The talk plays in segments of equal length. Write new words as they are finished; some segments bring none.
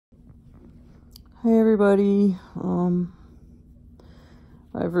Hey everybody,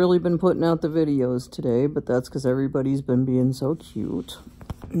 I've really been putting out the videos today, but that's because everybody's been being so cute.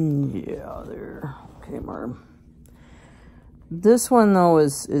 Yeah, there. Okay, Marm. This one, though,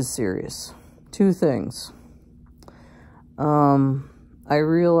 is serious. Two things. I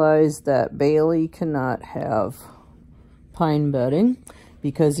realized that Bailey cannot have pine bedding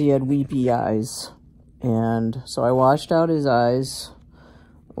because he had weepy eyes. And so I washed out his eyes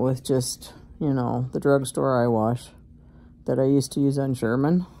with just, you know, the drugstore eye wash that I used to use on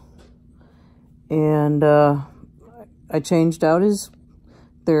Sherman. And I changed out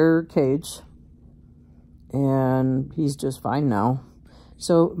their cage. And he's just fine now.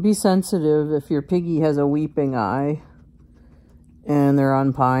 So be sensitive if your piggy has a weeping eye and they're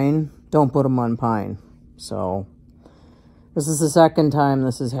on pine. Don't put them on pine. So this is the second time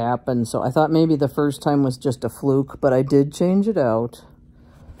this has happened. So I thought maybe the first time was just a fluke, but I did change it out.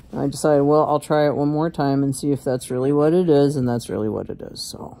 I decided, well, I'll try it one more time and see if that's really what it is, and that's really what it is,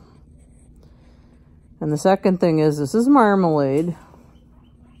 so. And the second thing is, this is Marmalade.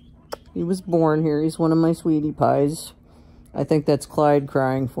 He was born here. He's one of my sweetie pies. I think that's Clyde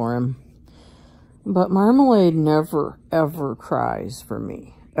crying for him. But Marmalade never, ever cries for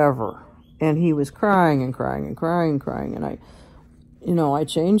me, ever. And he was crying and crying and crying and crying, and I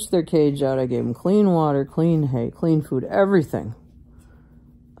changed their cage out. I gave him clean water, clean hay, clean food, everything.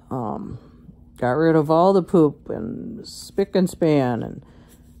 Got rid of all the poop and spick and span, and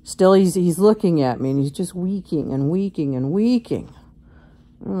still he's looking at me and he's just weaking and weaking and weaking.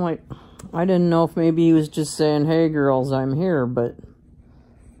 I'm like, I didn't know if maybe he was just saying, hey girls, I'm here, but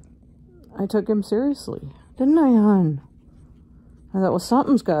I took him seriously. Didn't I, hon? I thought, well,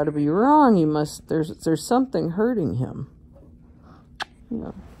 something's got to be wrong. There's something hurting him.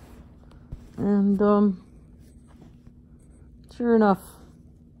 Yeah. And, sure enough,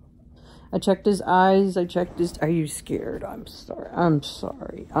 I checked his eyes. I checked his... Are you scared? I'm sorry. I'm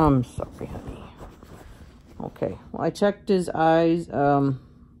sorry. I'm sorry, honey. Okay. Well, I checked his eyes,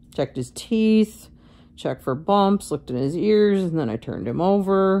 checked his teeth, checked for bumps, looked in his ears, and then I turned him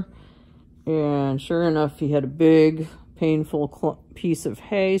over. And sure enough, he had a big, painful piece of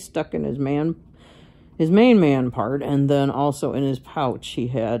hay stuck in his main man part, and then also in his pouch, he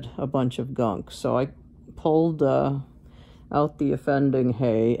had a bunch of gunk. So I pulled... out the offending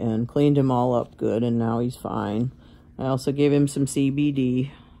hay and cleaned him all up good, and now he's fine. I also gave him some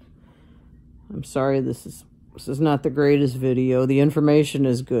CBD. I'm sorry, this is not the greatest video. The information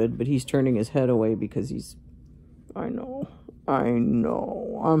is good, but he's turning his head away because he's... I know.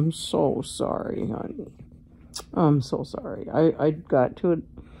 I'm so sorry, honey. I'm so sorry. I got to it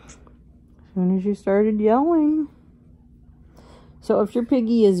as soon as you started yelling. So if your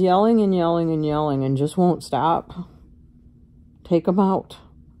piggy is yelling and yelling and yelling and just won't stop, take them out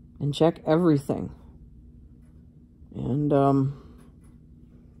and check everything. And,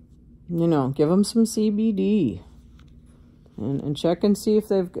 give them some CBD. And check and see if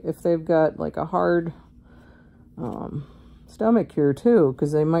they've got like a hard stomach cure too,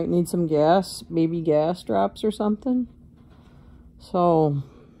 because they might need some baby gas drops or something. So,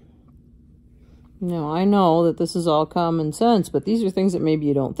 I know that this is all common sense, but these are things that maybe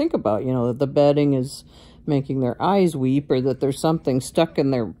you don't think about, that the bedding is making their eyes weep, or that there's something stuck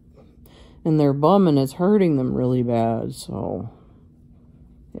in their bum and it's hurting them really bad. So,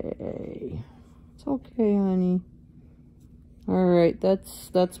 hey, it's okay, honey. All right,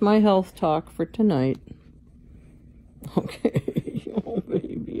 that's my health talk for tonight. Okay, oh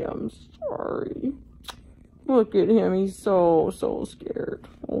baby, I'm sorry. Look at him, he's so scared.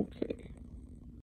 Okay.